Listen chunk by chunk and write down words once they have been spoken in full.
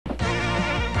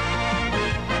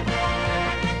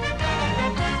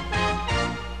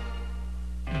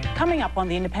Coming up on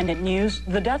the Independent News,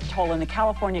 the death toll in the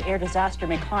California air disaster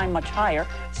may climb much higher.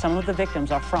 Some of the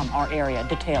victims are from our area.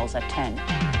 Details at 10. Holy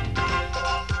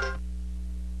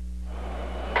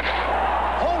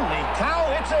cow,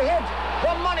 it's a hit.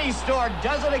 The Money Store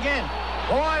does it again.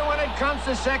 Boy, when it comes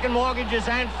to second mortgages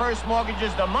and first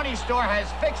mortgages, the Money Store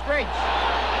has fixed rates,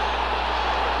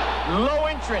 low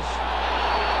interest,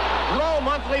 low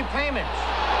monthly payments,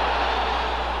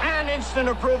 and instant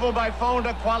approval by phone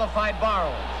to qualified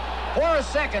borrowers. For a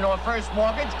second or first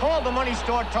mortgage, call the Money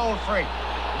Store toll-free.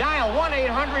 Dial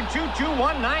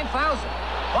 1-800-221-9000.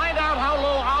 Find out how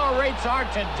low our rates are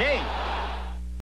today.